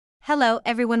Hello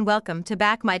everyone, welcome to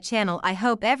back my channel. I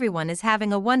hope everyone is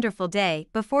having a wonderful day.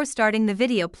 Before starting the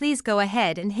video, please go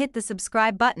ahead and hit the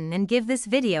subscribe button and give this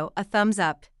video a thumbs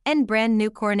up. And brand new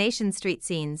Coronation Street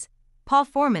scenes. Paul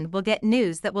Foreman will get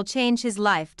news that will change his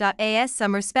life. As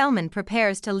Summer Spellman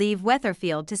prepares to leave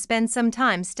Weatherfield to spend some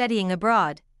time studying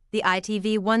abroad, the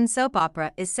ITV1 soap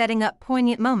opera is setting up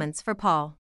poignant moments for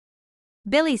Paul.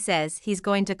 Billy says he's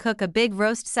going to cook a big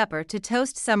roast supper to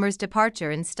toast Summer's departure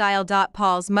in style.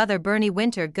 Paul's mother Bernie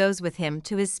Winter goes with him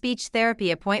to his speech therapy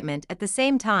appointment at the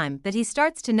same time that he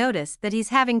starts to notice that he's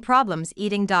having problems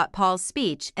eating. Paul's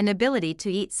speech and ability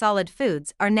to eat solid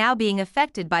foods are now being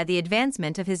affected by the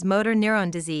advancement of his motor neuron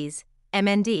disease,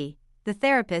 MND, the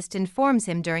therapist informs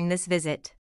him during this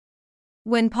visit.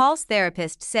 When Paul's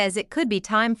therapist says it could be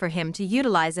time for him to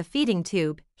utilize a feeding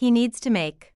tube, he needs to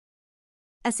make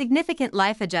a significant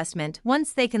life adjustment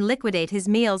once they can liquidate his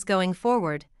meals going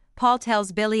forward. Paul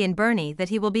tells Billy and Bernie that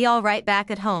he will be all right back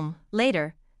at home.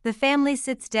 Later, the family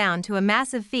sits down to a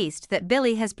massive feast that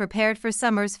Billy has prepared for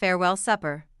Summer's farewell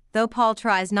supper. Though Paul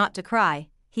tries not to cry,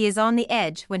 he is on the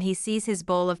edge when he sees his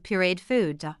bowl of pureed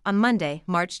food on Monday,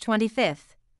 March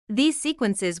 25th. These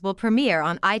sequences will premiere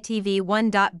on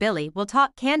ITV1. Billy will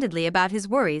talk candidly about his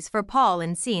worries for Paul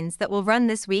in scenes that will run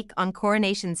this week on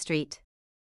Coronation Street.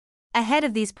 Ahead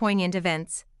of these poignant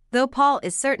events, though Paul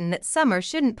is certain that Summer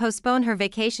shouldn't postpone her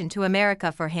vacation to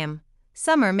America for him,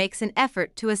 Summer makes an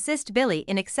effort to assist Billy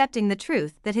in accepting the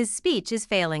truth that his speech is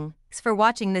failing. Thanks for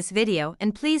watching this video,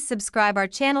 and please subscribe our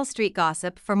channel Street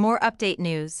Gossip for more update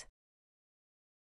news.